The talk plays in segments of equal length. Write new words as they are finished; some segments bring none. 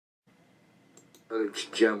It's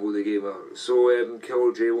Jambo the gamer. So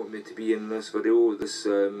Killer J want me to be in this video. This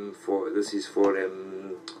is for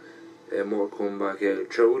Mortal Kombat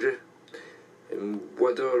Trilogy. And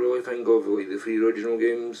what do I really think of like the three original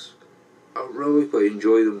games? I really quite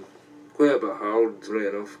enjoy them. Quite a bit hard,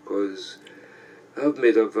 right enough, because I've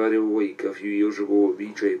made a video like a few years ago of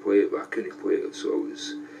me trying to play it, but I couldn't play it, so I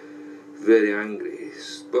was very angry.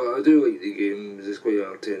 But I do like the games. It's quite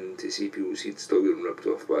entertaining to see people's heads still getting ripped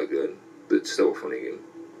off back then. But it's still a funny game.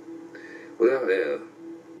 Well,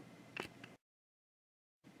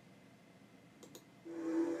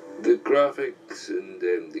 the graphics and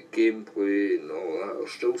the gameplay and all that are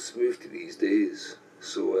still smooth to these days.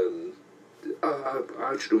 So I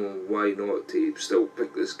actually don't know why not to still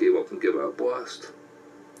pick this game up and give it a blast.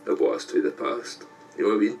 A blast to the past. You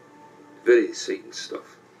know what I mean? Very exciting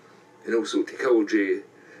stuff. And also to Killer J,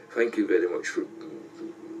 thank you very much for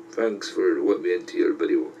thanks for letting me into your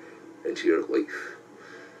video. Into your life.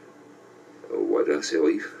 Oh, why did I say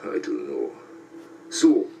life? I don't know.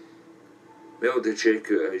 So, remember to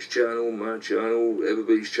check out his channel, my channel,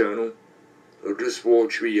 everybody's channel. Or just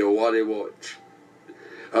watch what you want to watch.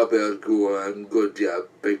 I better go and go to a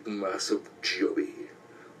big massive jobby.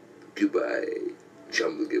 Goodbye.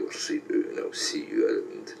 Jambo Gamer see you, and I'll see you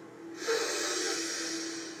around.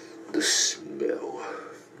 The smell.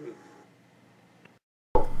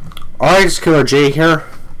 Alright, it's Killer J here.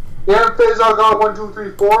 Yeah, phase I got 1, 2,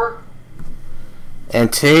 3, 4.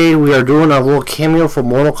 And today we are doing a little cameo for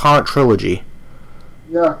Mortal Kombat Trilogy.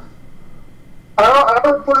 Yeah. I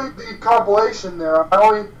don't played the compilation there. I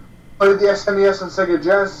only played the SNES and Sega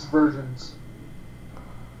Genesis versions.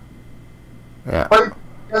 Yeah. I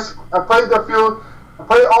played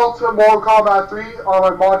Ultimate Mortal Kombat 3 on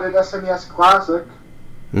my modded SNES Classic.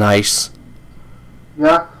 Nice.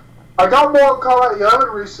 Yeah. I got Mortal Kombat 11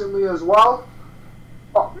 recently as well.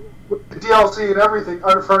 With the DLC and everything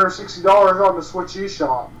for under $60 on the Switch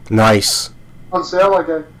eShop. Nice. On sale,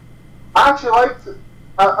 I actually liked it.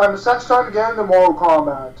 I'm just trying to get into Mortal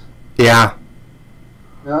Kombat. Yeah.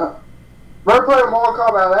 Yeah. Remember playing Mortal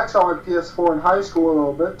Kombat X on my PS4 in high school a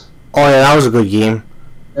little bit. Oh yeah, that was a good game.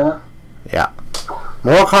 Yeah. Yeah.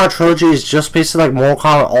 Mortal Kombat Trilogy is just basically like Mortal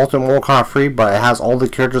Kombat Ultimate Mortal Kombat 3, but it has all the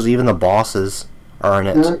characters, even the bosses, are in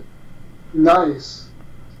it. Yeah. Nice.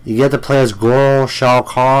 You get to play as Goro, Shao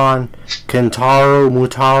Kahn, Kentaro,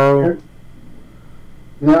 Mutaro.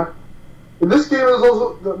 Yeah. And this game is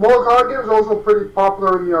also, the Mortal Kombat game is also pretty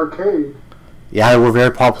popular in the arcade. Yeah, they were very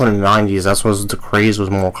popular in the 90s. That's what the craze was.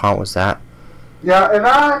 Mortal Kombat was that. Yeah, and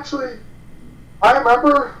I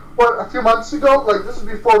remember, a few months ago, this was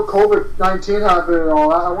before COVID-19 happened and all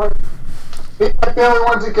that, my family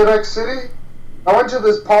went to Quebec City. I went to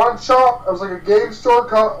this pawn shop. It was like a game store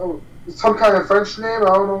called, some kind of French name, I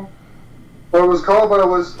don't know what it was called, but it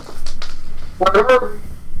was whatever.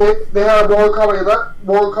 They had a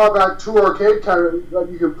Mortal Kombat 2 arcade cabinet that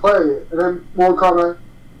you could play, and then Mortal Kombat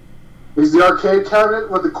is the arcade cabinet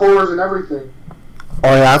with the quarters and everything.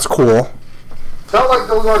 Oh yeah, that's cool. Not like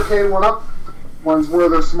those arcade one-up ones where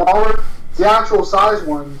they're smaller, the actual size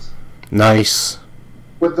ones. Nice.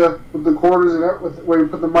 With the quarters and where you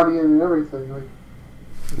put the money in and everything.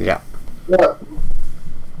 Yeah. Yeah.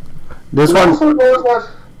 This one.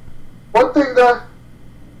 One thing that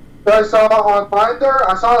I saw online there,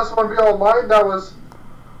 I saw this one video online that was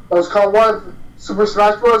called one Super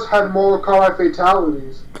Smash Bros. Had Mortal Kombat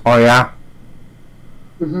fatalities. Oh yeah.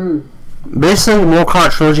 Basically, Mortal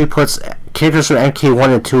Kombat Trilogy puts characters from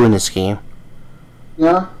MK1 and 2 in this game.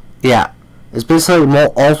 Yeah. Yeah. It's basically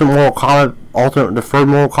Ultimate Mortal Kombat, the third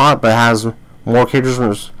Mortal Kombat, but it has more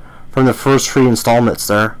characters from the first 3 installments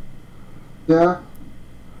there. Yeah.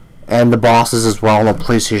 And the bosses as well on the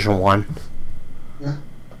PlayStation 1. Yeah.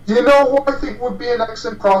 Do you know who I think would be an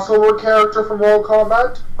excellent crossover character from Mortal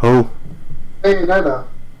Kombat? Who? Bayonetta.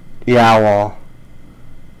 Yeah, well,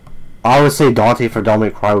 I would say Dante for Devil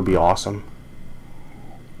May Cry would be awesome.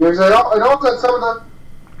 Yeah, because I know that some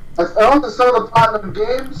of the Platinum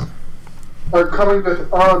games are coming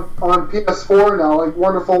on PS4 now, like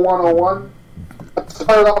Wonderful 101. That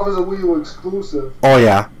started off as a Wii U exclusive. Oh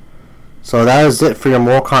yeah. So that is it for your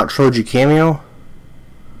Mortal Kombat Trilogy cameo.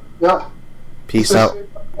 Yeah. Peace out.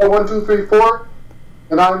 1, 2, 3, 4,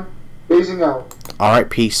 and I'm phasing out.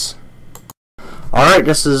 Alright, peace. Alright,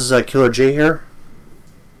 this is Killer J here.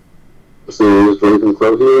 So, is Draven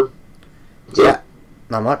Club here? Yeah,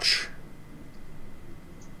 not much.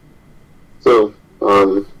 So,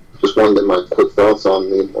 just wanted to get my quick thoughts on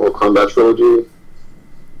the Mortal Kombat Trilogy.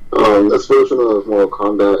 This version of Mortal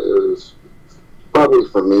Kombat is probably,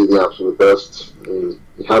 for me, the absolute best. I mean,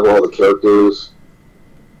 you have all the characters.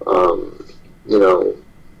 You know,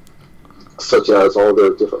 such as all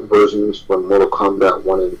the different versions from Mortal Kombat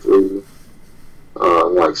 1 and 3.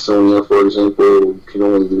 Like Sonya, for example, you can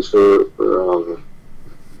only use her for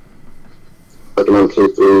like an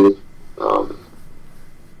MK3.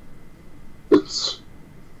 It's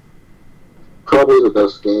probably the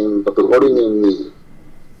best game, but the loading in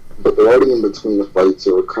between the fights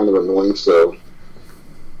are kind of annoying. So,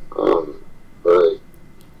 but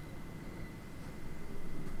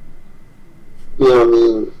yeah, I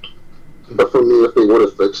mean, but for me, if they were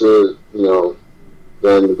to fix it,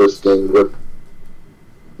 then this game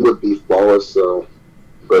would be flawless. So,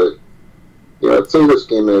 but yeah, I'd say this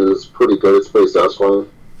game is pretty good. It's pretty satisfying.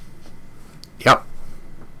 Yep.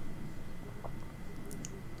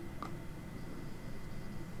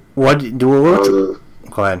 Go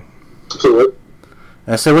ahead. So what?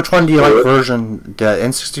 I say, which one do you like version? The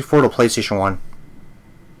N64 or PlayStation 1?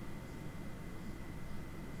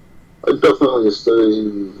 I'd definitely say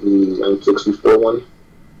the N64 one.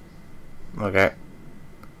 Okay.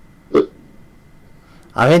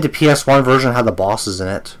 I think the PS1 version had the bosses in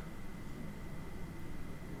it.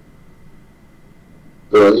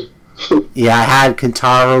 Really? Yeah, I had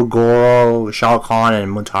Kintaro, Goro, Shao Kahn,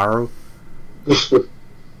 and Mutaro.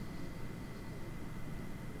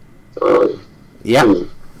 Yeah. I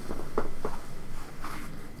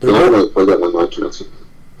might play that one much.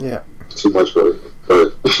 Yeah. Too much for it.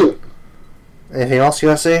 But anything else you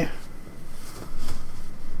gotta say?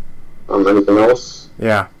 Anything else?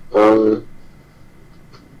 Yeah.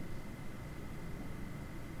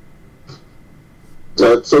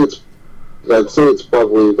 I'd say it's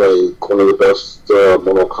probably like one of the best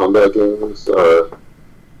Mortal Kombat games.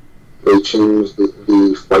 They changed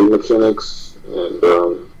the fight mechanics, and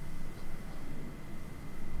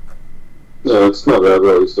yeah, it's not bad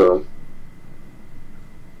really. So,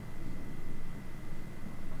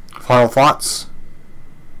 final thoughts?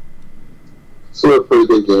 It's a pretty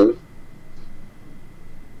good game.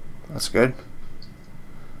 That's good.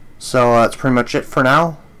 So that's pretty much it for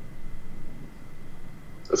now.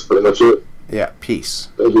 That's pretty much it. Yeah, peace.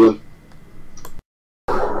 Thank you.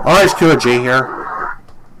 Alright, it's Killer J here.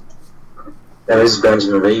 Yeah, this is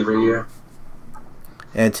Benjamin Wever here.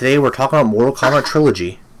 And today we're talking about Mortal Kombat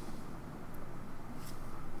Trilogy.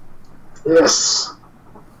 Yes.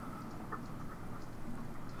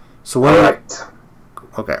 So what? Alright.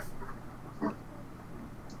 Okay.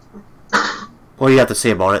 What do you have to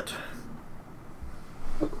say about it?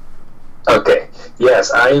 Okay.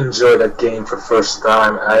 Yes, I enjoyed that game for the first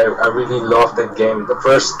time. I really loved that game. The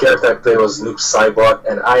first character I played was Noob Saibot,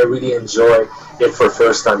 and I really enjoyed it for the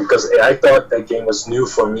first time because I thought that game was new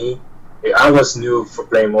for me. I was new for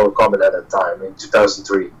playing Mortal Kombat at that time in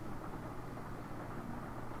 2003.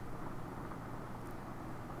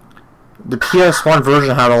 The PS1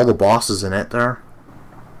 version had all the bosses in it there.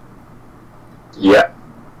 Yeah.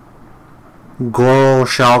 Goro,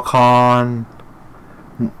 Shao Kahn,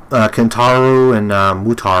 Kintaro, and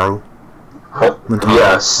Mutaro. Mutaro.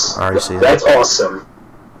 Yes. I already see that. That's awesome.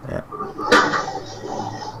 Yeah.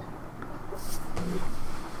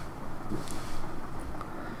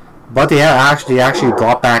 But they actually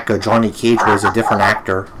brought back Johnny Cage, who was a different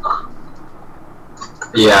actor.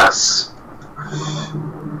 Yes.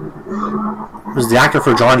 Because the actor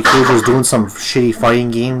for Johnny Cage was doing some shitty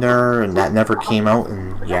fighting game there, and that never came out,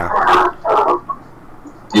 and yeah.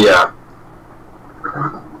 Yeah.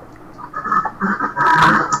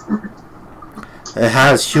 It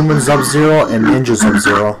has Human Sub-Zero and Ninja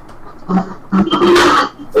Sub-Zero.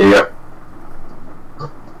 Yeah.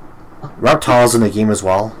 Reptile's in the game as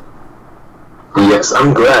well. Yes,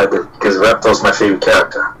 I'm glad because Reptile's my favorite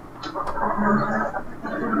character.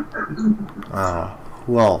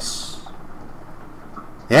 Who else?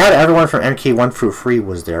 They had everyone from MK1 through 3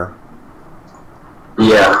 was there.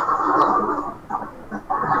 Yeah.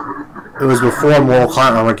 It was before Mortal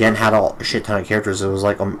Kombat again had a shit ton of characters. It was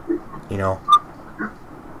like, you know.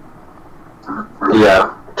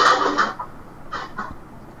 Yeah.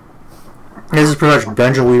 This is pretty much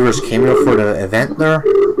Benjamin Weaver's cameo for the event there.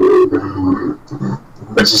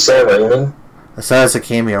 What you say, what you mean? I said it's a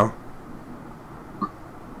cameo.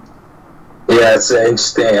 Yeah, it's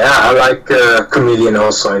interesting. Yeah, I like Chameleon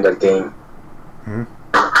also in that game. Hmm.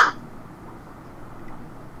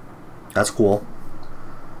 That's cool.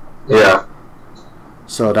 Yeah.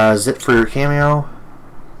 So that is it for your cameo.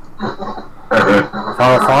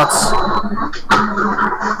 Final thoughts?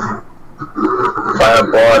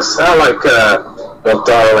 Final boss. I like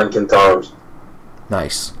Motaro and Kintaro.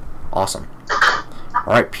 Nice. Awesome.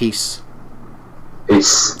 Alright, peace.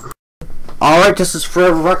 Peace. Alright, this is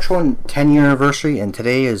Forever Retro and 10-year anniversary, and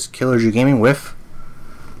today is Killer G Gaming with...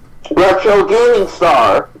 Retro Gaming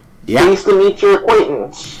Star. Yeah. Pleased to meet your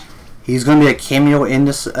acquaintance. He's going to be a cameo in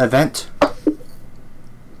this event.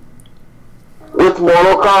 With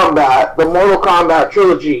Mortal Kombat, the Mortal Kombat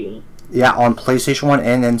Trilogy. Yeah, on PlayStation 1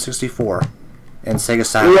 and N64. And Sega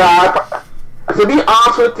Saturn. Yeah, to be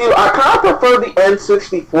honest with you, I kind of prefer the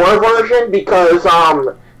N64 version because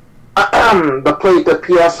the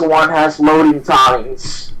PS1 has loading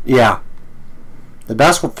times. Yeah. The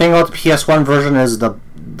best thing about the PS1 version is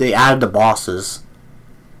they added the bosses.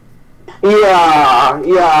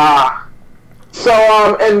 Yeah. So,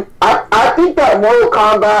 and I think that the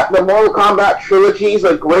Mortal Kombat Trilogy is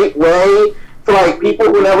a great way for, like, people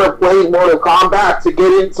who never played Mortal Kombat to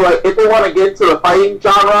get into, like, if they want to get into the fighting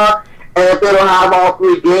genre, and if they don't have all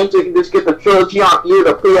 3 games, they can just get the trilogy on either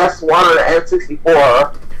the PS1 or the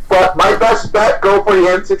N64. But my best bet, go for the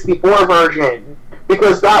N64 version,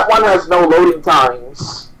 because that one has no loading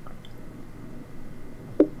times.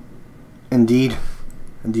 Indeed,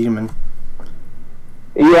 man.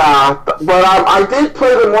 Yeah, but I did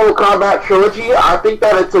play the Mortal Kombat Trilogy. I think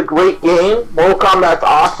that it's a great game. Mortal Kombat's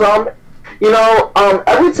awesome. You know,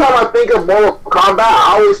 every time I think of Mortal Kombat,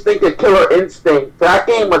 I always think of Killer Instinct. That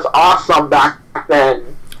game was awesome back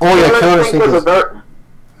then. Oh yeah, Killer Instinct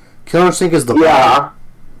is the yeah.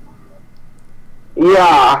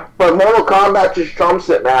 Yeah, but Mortal Kombat just trumps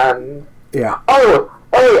it, man. Yeah. Oh,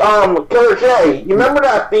 hey, Killer J, you remember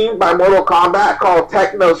that theme by Mortal Kombat called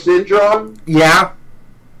Techno Syndrome? Yeah.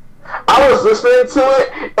 I was listening to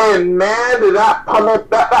it, and man, did that pummel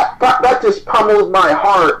that just pummeled my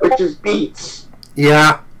heart. It just beats.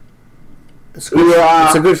 Yeah. It's good. Yeah.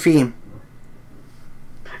 It's a good theme.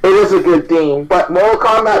 It is a good theme, but Mortal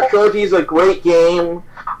Kombat Trilogy is a great game.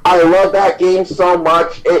 I love that game so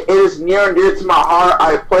much. It is near and dear to my heart.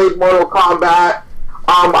 I played Mortal Kombat.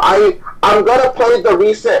 I'm gonna play the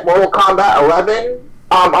recent Mortal Kombat 11.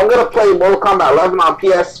 I'm gonna play Mortal Kombat 11 on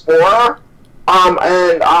PS4.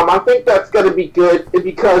 And I think that's gonna be good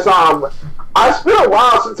because it's been a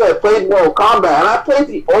while since I played Mortal Kombat, and I played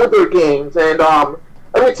the older games. And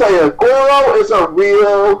let me tell you, Goro is a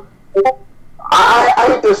real. I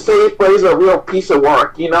hate to say it, but he's a real piece of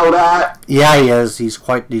work. You know that? Yeah, he is. He's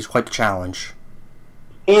quite the challenge.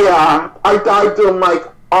 Yeah, I died to him like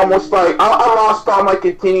almost like I lost all my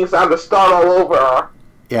continues. I had to start all over.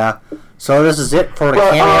 Yeah. So this is it for the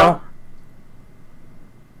cameo.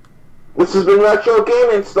 This has been Retro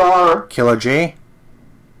Gaming Star. Killer J.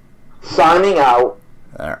 Signing out.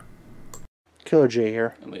 There. Killer J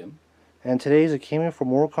here. I'm Liam. And today's a cameo for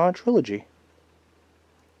Mortal Kombat Trilogy.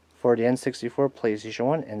 For the N64, PlayStation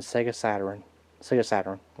 1, and Sega Saturn. Sega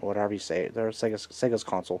Saturn, whatever you say. They're Sega's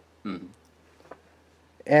console. Mm-hmm.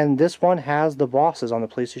 And this one has the bosses on the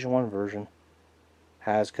PlayStation 1 version.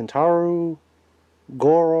 Has Kentaro,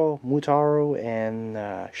 Goro, Mutaru, and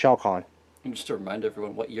Shao Kahn. And just to remind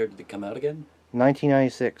everyone, what year did it come out again?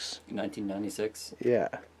 1996. 1996? Yeah.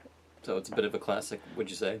 So it's a bit of a classic, would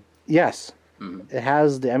you say? Yes. Mm-hmm. It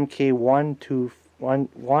has the MK1 to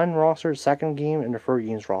one roster, second game, and the third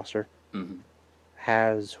game's roster. Mm-hmm.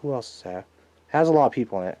 Has, who else is that? Has a lot of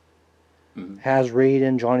people in it. Mm-hmm. Has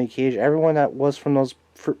Raiden, Johnny Cage, everyone that was from those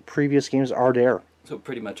previous games are there. So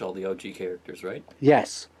pretty much all the OG characters, right?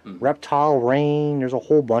 Yes. Mm-hmm. Reptile, Rain, there's a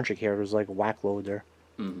whole bunch of characters, like whack-load there.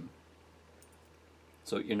 Mm-hmm.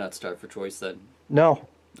 So you're not starved for choice then? No.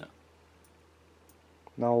 No.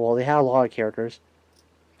 No, well, they had a lot of characters.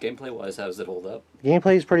 Gameplay-wise, how does it hold up?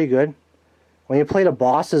 Gameplay is pretty good. When you play the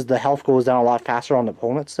bosses, the health goes down a lot faster on the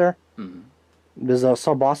opponents there. Mm-hmm. Because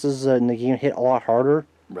some bosses in the game hit a lot harder.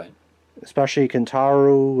 Right. Especially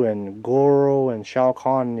Kentaro and Goro and Shao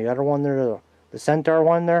Kahn and the other one there, the Centaur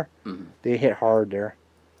one there. Mm-hmm. They hit hard there.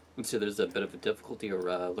 So there's a bit of a difficulty or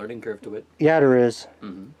learning curve to it? Yeah, there is.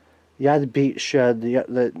 Mm-hmm. You had to beat the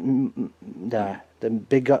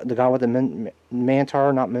big guy, the guy with the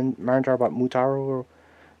Mantar, not Mantar, but Mutaru.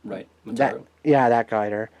 Right, Mutaru. That guy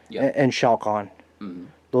there. Yeah. And Shao Kahn. Mm-hmm.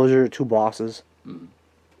 Those are the two bosses. Mm-hmm.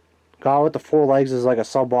 Guy with the 4 legs is like a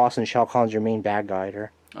sub-boss, and Shao Kahn's your main bad guy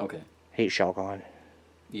there. Okay. Hate Shao Kahn.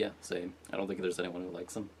 Yeah, same. I don't think there's anyone who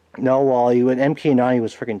likes him. No, well, in MK9 he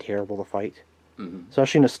was freaking terrible to fight. Mm-hmm.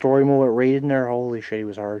 Especially in the story mode with Raiden there, holy shit, he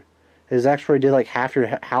was hard. His X-ray did like half your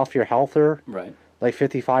health there. Right. Like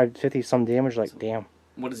 50 some damage, like, damn.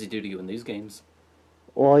 What does he do to you in these games?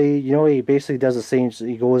 Well, he basically does the same.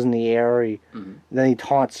 He goes in the air, then he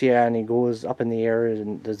taunts you, and he goes up in the air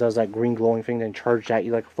and does that green glowing thing, then charges at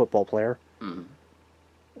you like a football player. Mm-hmm.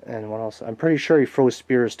 And what else? I'm pretty sure he throws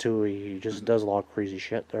spears too. He just does a lot of crazy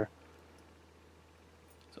shit there.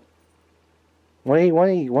 So. When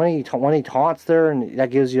he taunts there, and that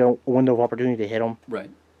gives you a window of opportunity to hit him. Right.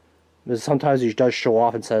 Because sometimes he does show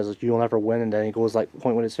off and says you'll never win, and then he goes like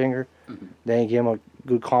point with his finger. Then you give him a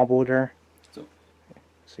good combo there. So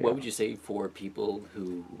yeah. What would you say for people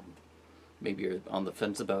who maybe are on the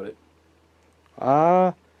fence about it?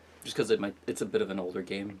 Just because it's a bit of an older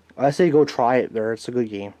game. I say go try it there. It's a good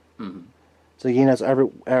game. It's a game that's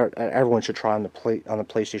everyone should try on the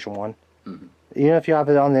PlayStation 1. Even if you have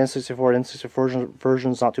it on the N64, N64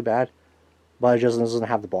 version's not too bad, but it just doesn't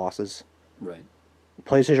have the bosses. Right.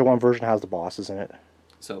 PlayStation 1 version has the bosses in it.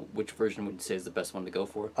 So which version would you say is the best one to go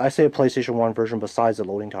for? I say a PlayStation 1 version besides the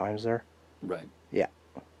loading times there. Right. Yeah.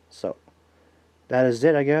 So, that is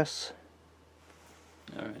it, I guess.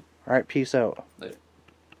 Alright. Alright, peace out. Later.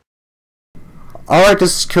 Alright,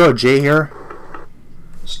 this is Killer J here.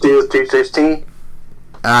 Steel 316.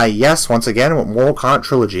 Yes, once again with Mortal Kombat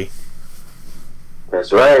Trilogy.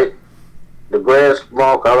 That's right. The greatest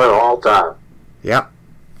Mortal Kombat of all time. Yep.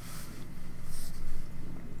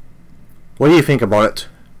 What do you think about it?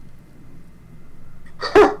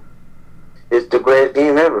 It's the greatest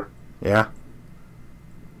game ever. Yeah.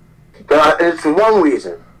 It's for one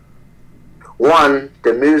reason. One,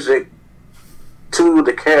 the music. Two,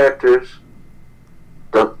 the characters.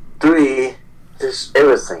 The three, just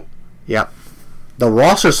everything. Yep. The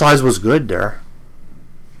roster size was good there.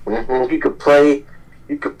 You could play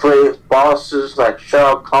bosses like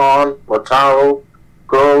Shao Kahn, Motaro,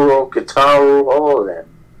 Goro, Kitaru, all of that.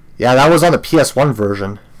 Yeah, that was on the PS1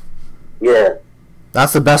 version. Yeah.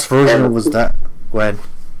 That's the best version. Was that? Go ahead.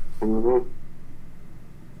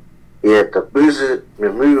 Yeah, the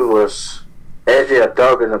movie was actually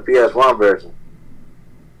darker than the PS1 version.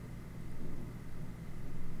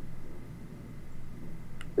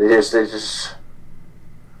 They just.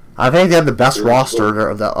 I think they had the best roster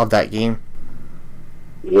of that game.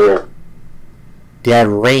 Yeah. They had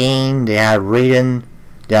Rain, they had Raiden,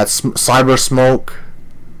 they had Cyber Smoke,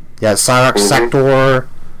 they had Cyrax Sector,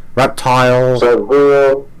 Reptile,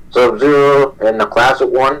 Sub-Zero, and the classic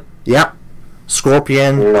one. Yep.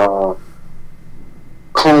 Scorpion. And,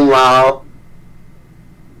 Kung Lao.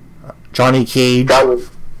 Johnny Cage.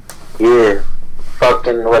 Yeah.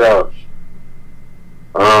 Fucking what else?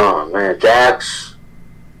 Oh man, Jax.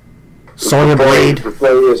 Sonya Blade.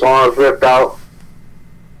 His arms ripped out.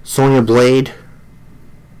 Sonya Blade.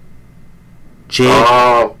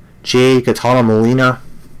 Jade Katana Molina.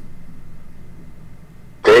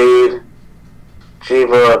 Jade.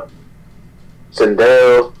 Shiva.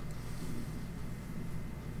 Sindel.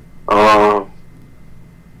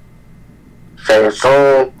 Shang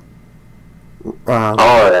Tsung. All of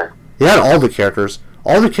that. They had all the characters.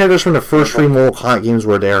 All the characters from the first three Mortal Kombat games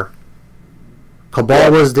were there.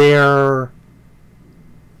 Cabal was there.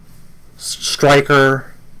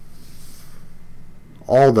 Striker.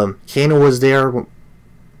 All of them. Kano was there.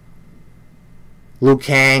 Liu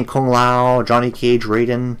Kang, Kung Lao, Johnny Cage,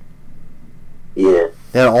 Raiden. Yeah.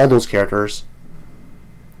 They had all those characters.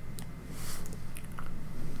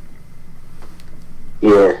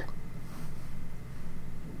 Yeah.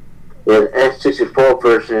 Yeah, the N64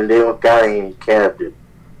 version, they don't got any characters.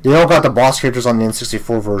 They don't got the boss characters on the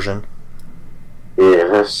N64 version. Yeah,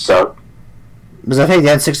 that sucked. Because I think the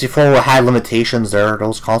N64 had limitations there.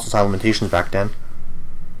 Those consoles had limitations back then.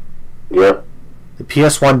 Yep. The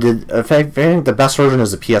PS1 did. I think the best version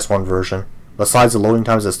is the PS1 version. Besides the loading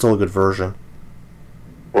times, it's still a good version.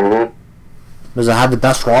 Because it had the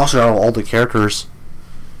best roster of all the characters.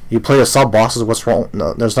 You play the sub bosses. What's wrong?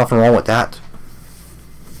 No, there's nothing wrong with that.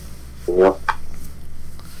 Yep.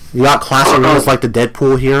 You got classic arenas like the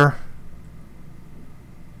Deadpool here.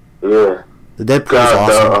 Yeah. The Deadpool is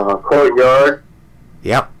awesome. The courtyard.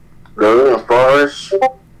 Yep. The forest.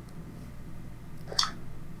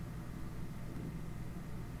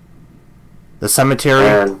 The cemetery.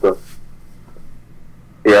 And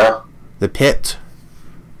yeah. The pit.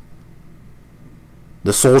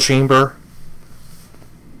 The soul chamber.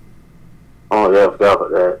 Oh yeah, I forgot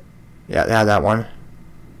about that. Yeah, they had that one.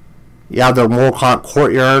 You have the Mortal Kombat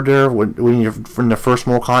courtyard there when you're from the first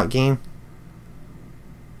Mortal Kombat game.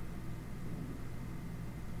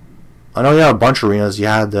 I know you had a bunch of arenas. You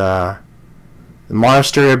had the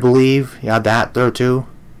monastery, I believe. You had that there too.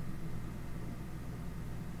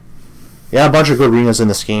 You had a bunch of good arenas in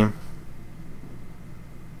this game.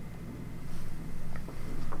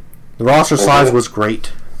 The roster size was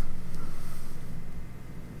great.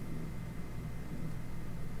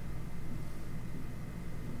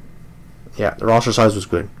 Yeah, the roster size was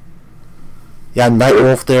good. You had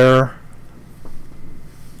Nightwolf there.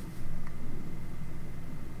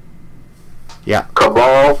 Yeah.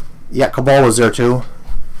 Cabal. Yeah, Cabal was there too.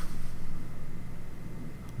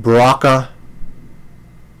 Baraka.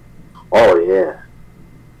 Oh yeah.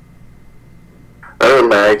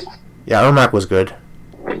 Yeah, Ermac was good.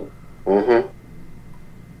 Mm-hmm.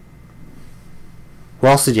 Who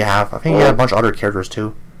else did you have? I think you had a bunch of other characters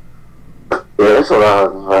too. Yeah, there's a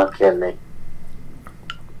lot of can't name.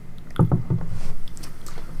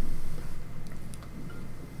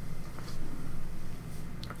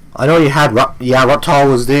 I know you had Reptile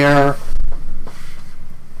was there.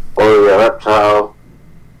 Oh yeah, Reptile.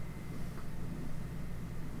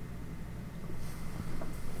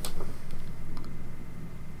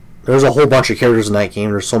 There's a whole bunch of characters in that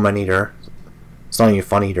game. There's so many there. It's not even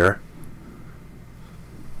funny there.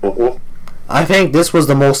 Mm-hmm. I think this was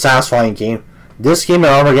the most satisfying game. This game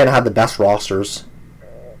and Armageddon had the best rosters.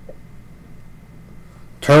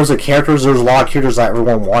 In terms of characters, there's a lot of characters that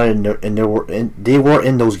everyone wanted, and they were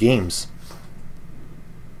in those games.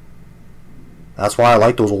 That's why I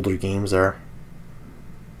like those older games there.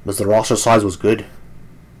 Because the roster size was good.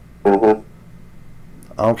 Mm-hmm.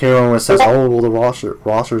 I don't care when it says, oh, well, the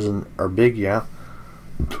rosters are big, yeah.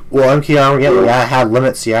 Well, MK Armageddon, yeah, it had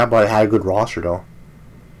limits, yeah, but it had a good roster, though.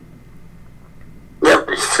 Yep,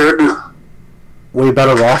 it sure do. Way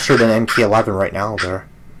better roster than MK11 right now, there.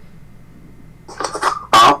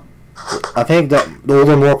 I think the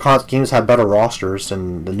older Mortal Kombat games had better rosters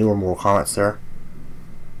than the newer Mortal Kombat's there.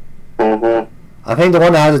 Mm-hmm. I think the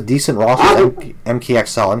one that has a decent roster is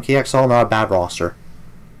MKXL. MKXL, not a bad roster.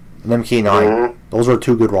 And MK9. Mm-hmm. Those are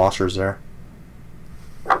two good rosters there.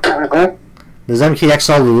 Mm-hmm. Does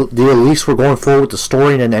MKXL, they at least were going forward with the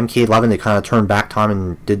story, and then MK11 they kind of turned back time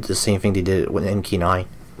and did the same thing they did with MK9.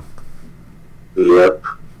 Yep.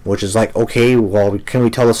 Which is like, okay, well, can we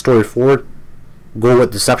tell the story forward? Go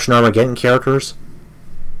with Deception Armageddon characters.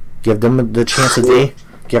 Give them the chance of day.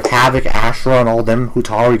 Give Havoc, Ashra, and all them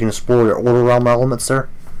Hutaru, you can explore their Order Realm elements there.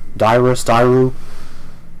 Dyrus, Dairu.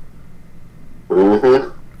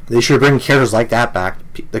 Mm-hmm. They should bring characters like that back.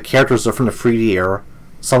 The characters are from the 3D era.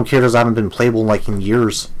 Some characters haven't been playable like in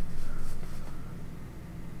years.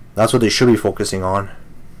 That's what they should be focusing on.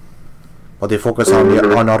 But they focus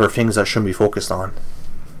on other things that shouldn't be focused on.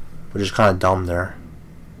 Which is kind of dumb there.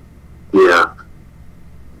 Yeah.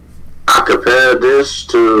 I compared this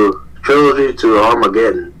to Trilogy to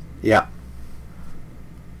Armageddon. Yeah.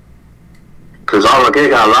 Because Armageddon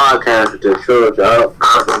got a lot of characters in Trilogy.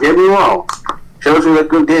 Don't get me wrong. Trilogy is a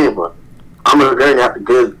good game, but Armageddon got a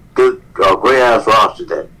good great ass roster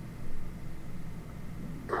there.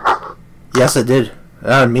 Yes, it did.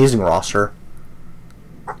 An amazing roster.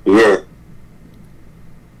 Yeah.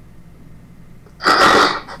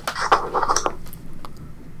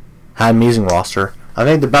 Had an amazing roster. I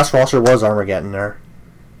think the best roster was Armageddon there.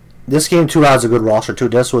 This game too has a good roster too.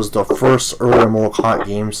 This was the first earlier Mortal Kombat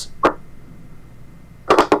games.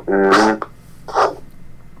 Mm-hmm.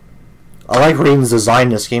 I like Raiden's design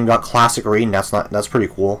in this game. Got classic Raiden. That's pretty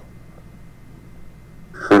cool.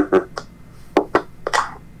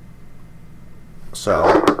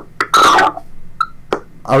 So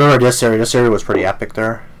I remember this area. This area was pretty epic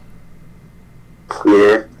there.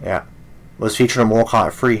 Yeah. Yeah. It was featured in Mortal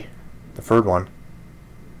Kombat 3, the third one.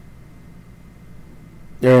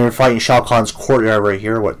 They're fighting Shao Kahn's courtyard right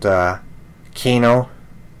here with Kano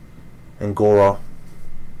and Goro.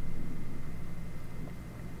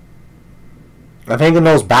 I think in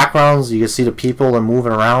those backgrounds you can see the people and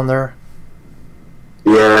moving around there.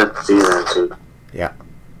 Yeah, I see that too. Yeah.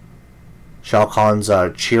 Shao Kahn's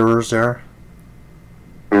cheerers there.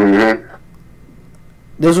 Mm-hmm.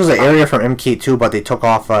 This was an area from MK2, but they took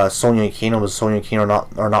off Sonya and Kano, because Sonya and Kano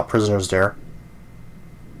are not prisoners there.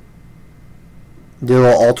 They're a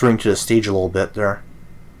little altering to the stage a little bit there.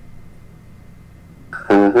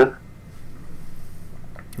 Mm-hmm.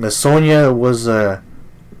 The Sonya wasn't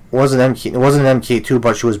MK2,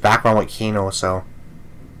 but she was background with Kano, so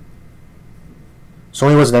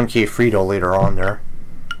Sonya was an MK3 though later on there.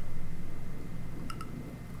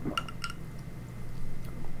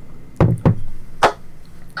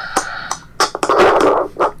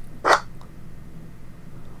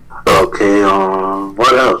 Okay,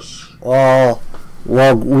 what else?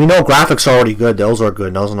 Well, we know graphics are already good. Those are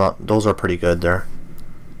good. Those are pretty good there.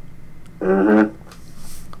 Mm-hmm.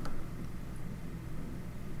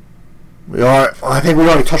 I think we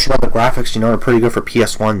already touched about the graphics. They're pretty good for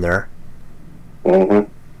PS1 there. Mm-hmm.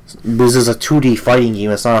 This is a 2D fighting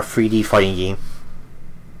game. It's not a 3D fighting game.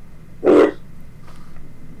 Yeah.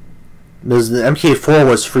 Because the MK4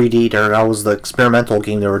 was 3D there. That was the experimental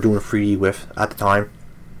game they were doing 3D with at the time.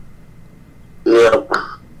 Yeah.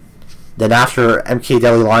 Then after MK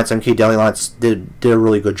Deadly Alliance did a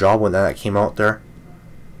really good job when that came out there.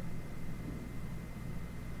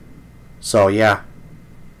 So yeah.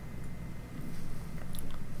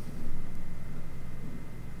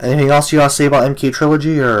 Anything else you gotta say about MK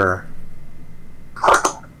Trilogy, or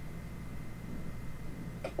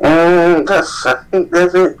I think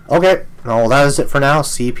that's it. Okay. Well, that is it for now.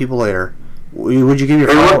 See people later. Would you give your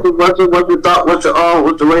And final... what's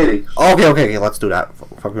your rating? Okay, let's do that.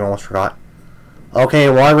 Fuck, we almost forgot. Okay,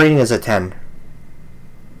 well, my rating is at 10.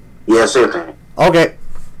 Yeah, same thing. Okay.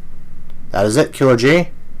 That is it, Killer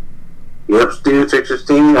J. Yep, Steve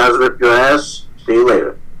 616, guys, rip your ass. See you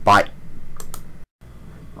later. Bye.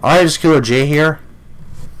 Alright, it's Killer J here.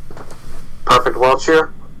 Perfect Welch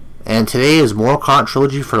here. And today is Mortal Kombat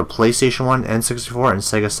Trilogy for the PlayStation 1, N64, and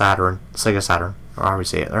Sega Saturn. Sega Saturn, or however you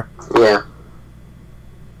say it there. Yeah.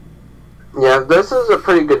 Yeah, this is a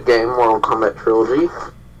pretty good game, Mortal Kombat Trilogy.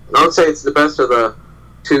 I would say it's the best of the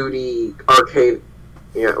 2D arcade,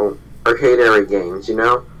 arcade era games, you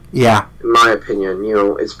know? Yeah. In my opinion,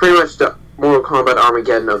 it's pretty much the Mortal Kombat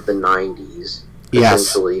Armageddon of the 90s,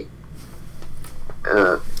 essentially.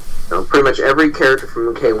 Pretty much every character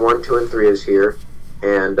from K1, 2, and 3 is here,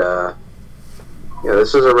 and,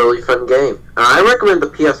 this is a really fun game. I recommend the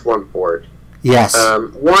PS1 port. Yes.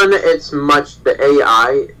 One, the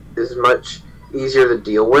AI is much easier to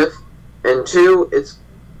deal with, and two, it's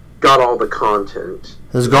got all the content.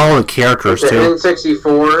 It's got all the characters, the too.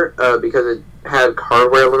 N64, because it had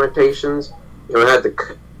hardware limitations, it had to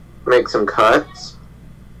make some cuts,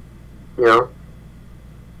 The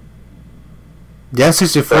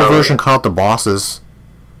N64 version caught the bosses.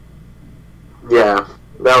 Yeah,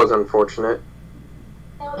 that was unfortunate.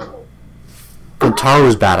 Guitar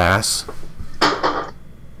was badass.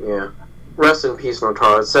 Yeah. Rest in peace,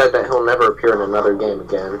 Motaro. It's said that he'll never appear in another game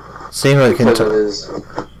again. Same with because of his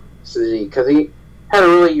physique. Because he had a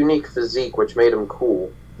really unique physique, which made him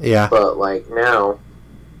cool. Yeah. But, now,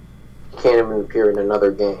 he can't even appear in another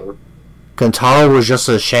game. Kentaro was just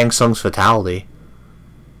a Shang Tsung's fatality.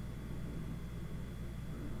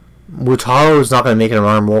 Mutaro's not going to make it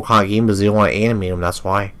another Mortal Kombat game because they don't want to animate him, that's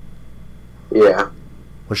why. Yeah.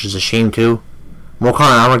 Which is a shame, too. Mortal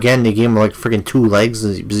Kombat Armageddon, they gave him freaking 2 legs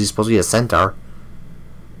because he's supposed to be a centaur.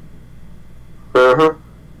 Mortal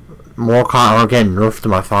Kombat Armageddon nerfed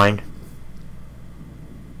him, I find.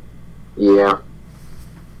 Yeah.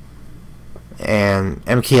 And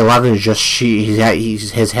MK11 is just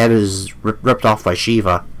his head is ripped off by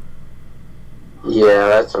Shiva. Yeah,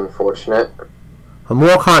 that's unfortunate. The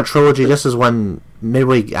Mortal Kombat Trilogy, this is when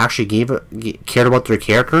Midway actually cared about their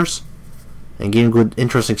characters and gave them good,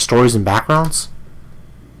 interesting stories and backgrounds.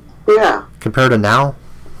 Yeah. Compared to now.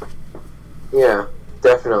 Yeah,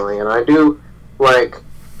 definitely. And I do like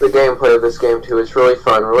the gameplay of this game too. It's really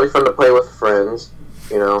fun to play with friends,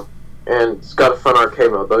 and it's got a fun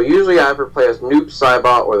arcade mode. Though usually I ever play as Noob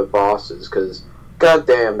Saibot or the bosses, because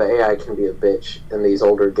goddamn, the AI can be a bitch in these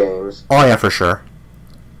older games. Oh yeah, for sure.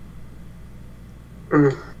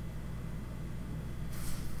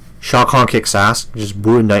 Shao Kahn kicks ass. Just fuck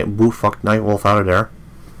Nightwolf out of there.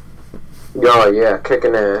 Oh yeah,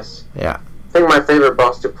 kicking ass. Yeah. I think my favorite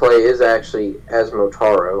boss to play is actually as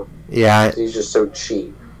Motaro. Yeah. He's just so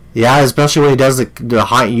cheap. Yeah, especially when he does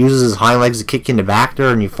uses his hind legs to kick you in the back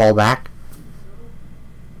there and you fall back.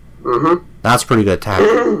 That's pretty good attack.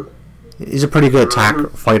 He's a pretty good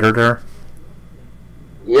attack fighter there.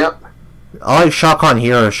 Yep. I like Shao Kahn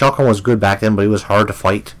here. Shao Kahn was good back then, but he was hard to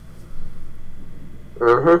fight.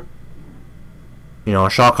 Shao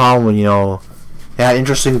Kahn, when, had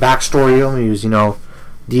interesting backstory to him. He was,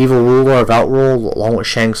 the evil ruler of Outrule, along with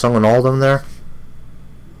Shang Tsung and all of them there.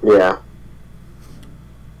 Yeah.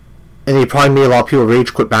 And he probably made a lot of people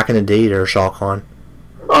rage quit back in the day there, Shao Kahn.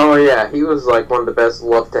 Oh yeah, he was one of the best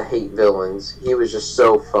love-to-hate villains. He was just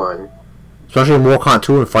so fun. Especially in Mortal Kombat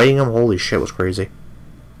 2 and fighting him, holy shit, it was crazy.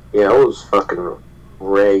 Yeah, it was fucking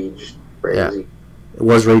rage. Crazy. Yeah, it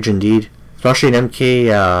was rage indeed. Especially in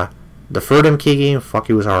the third MK game, fuck,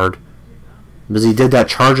 he was hard. Because he did that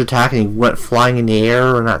charge attack and he went flying in the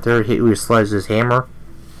air and that there hit you with his hammer.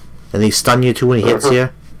 And he stun you too when he hits you.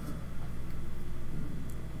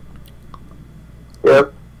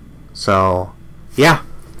 Yep. So, yeah.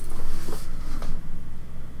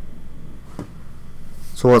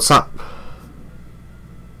 So what's up?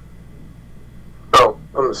 Oh,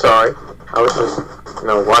 I'm sorry. I was just,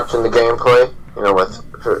 watching the gameplay,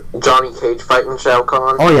 with Johnny Cage fighting Shao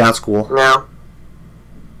Kahn. Oh yeah, that's cool. Now,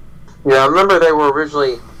 I remember they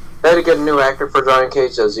had to get a new actor for Johnny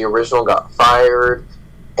Cage as the original got fired,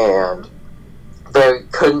 and they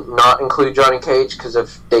couldn't not include Johnny Cage, because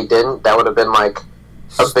if they didn't, that would have been a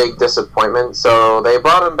big disappointment. So they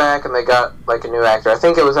brought him back and they got a new actor. I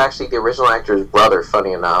think it was actually the original actor's brother,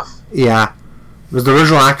 funny enough. Yeah. Because the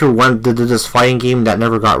original actor did this fighting game that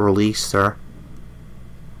never got released, or?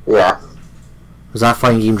 Yeah. Because that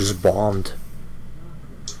fighting game just bombed.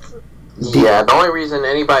 Yeah, the only reason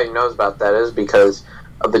anybody knows about that is because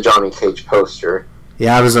of the Johnny Cage poster.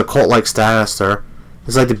 Yeah, it was a cult-like status there.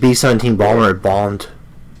 It's like the B-17 bomber had bombed.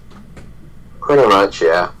 Pretty much,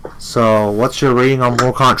 yeah. So, what's your rating on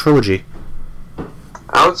Mortal Kombat Trilogy?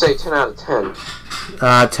 I would say 10 out of 10. 10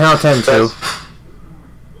 out of 10 too.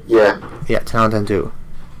 Yeah. Yeah, 10 out of 10 too.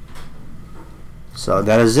 So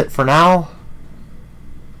that is it for now.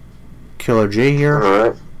 Killer J here.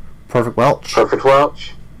 Alright. Perfect Welch. Perfect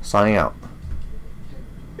Welch. Signing out.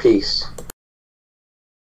 Peace.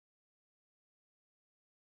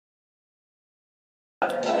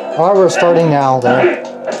 Alright, we're starting now there.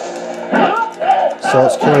 So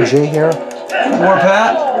it's Killer J here.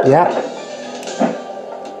 Warpat? Yeah.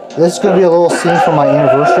 This is going to be a little scene from my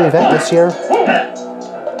anniversary event this year.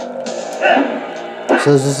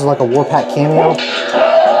 So this is like a Warpack cameo.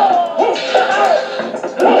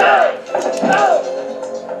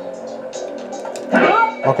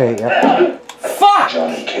 Okay, yeah. Fuck!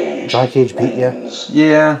 Johnny Cage beat you.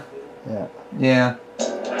 Yeah. Yeah. Yeah.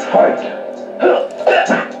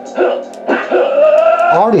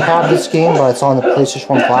 I already have this game, but it's on the PlayStation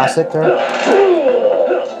 1 Classic there.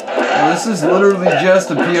 Well, this is literally just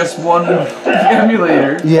a PS1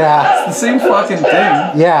 emulator. Yeah. It's the same fucking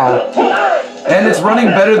thing. Yeah. And it's running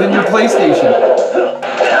better than your PlayStation.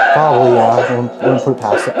 Probably, yeah. I wouldn't put it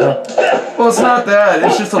past it there. Well, it's not that.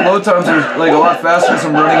 It's just the load times are like a lot faster because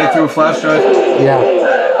I'm running it through a flash drive. Yeah.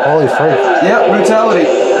 Holy freak. Yeah, brutality.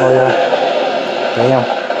 Oh, yeah. Damn.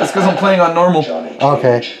 That's because I'm playing on normal.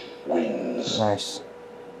 Okay. Nice.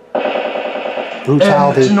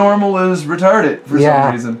 Brutality. And normal is retarded for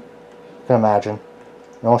some reason. I can imagine.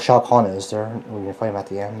 No, Shao Kahn is there. We can fight him at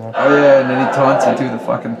the end there. Oh yeah, and then he taunts you too, the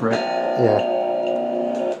fucking prick. Yeah.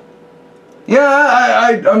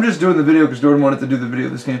 Yeah, I'm just doing the video because Jordan wanted to do the video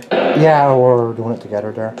of this game. Yeah, we're doing it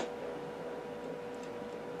together there.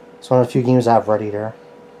 It's one of the few games I have ready there.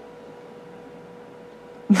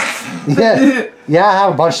 Yeah, I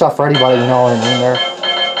have a bunch of stuff ready, but you know what I mean there.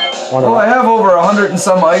 Well, I have over 100 and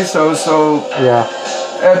some ISOs, so yeah.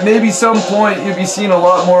 At maybe some point you'll be seeing a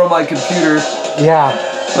lot more on my computer. Yeah.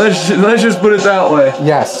 Let's just put it that way.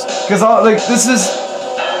 Yes. Because like this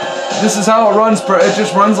is how it runs. It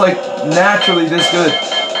just runs like naturally this good.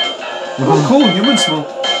 Oh, cool, human smoke.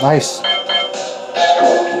 Nice.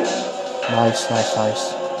 Nice.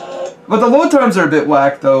 But the load times are a bit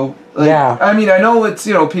whack, though. Like, yeah. I mean, I know it's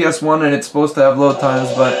PS1 and it's supposed to have load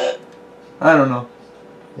times, but I don't know.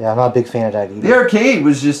 Yeah, I'm not a big fan of that either. The arcade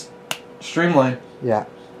was just streamlined. Yeah.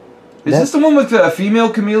 Is this the one with a female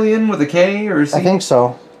chameleon with a K or a C? I think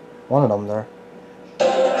so. One of them there.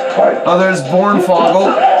 Oh, there's Born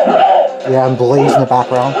Foggle. Yeah, and Blaze in the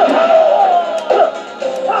background.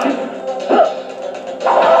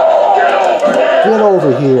 Get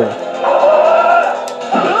over here.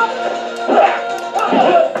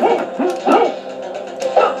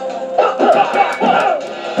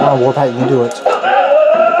 Come on, Warpack, you can do it.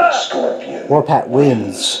 Warpack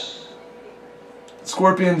wins.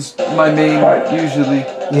 Scorpion's my main, usually.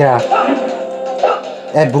 Yeah.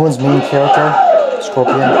 Ed Boon's main character,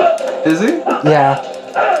 Scorpion. Is he? Yeah.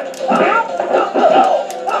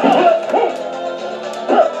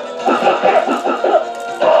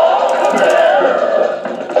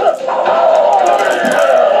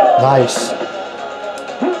 Nice.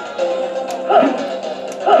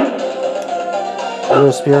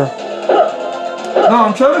 Little spear. No,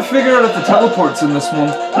 I'm trying to figure out if the teleport's in this one.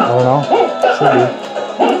 I don't know. Should be.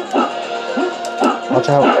 Watch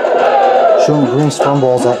out. Shooting green storm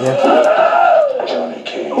balls at you.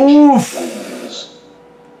 Oof!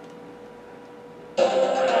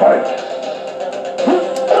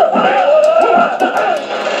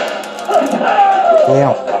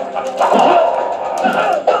 Damn.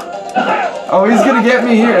 Oh, he's gonna get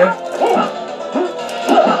me here.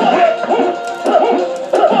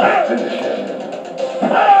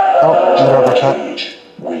 Oh, another uppercut.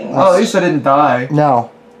 Oh, at least I didn't die.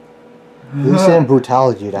 No. At least I didn't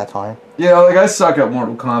brutality you that time. Yeah, like I suck at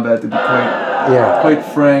Mortal Kombat to be quite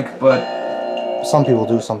frank, but some people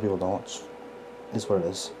do, some people don't. Is what it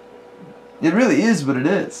is. It really is what it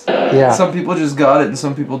is. Yeah. Some people just got it and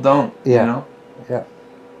some people don't. Yeah. You know? Yeah.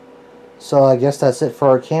 So I guess that's it for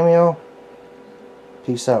our cameo.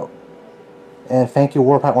 Peace out. And thank you,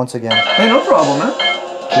 Warpack, once again. Hey, no problem, man.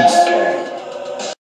 Peace.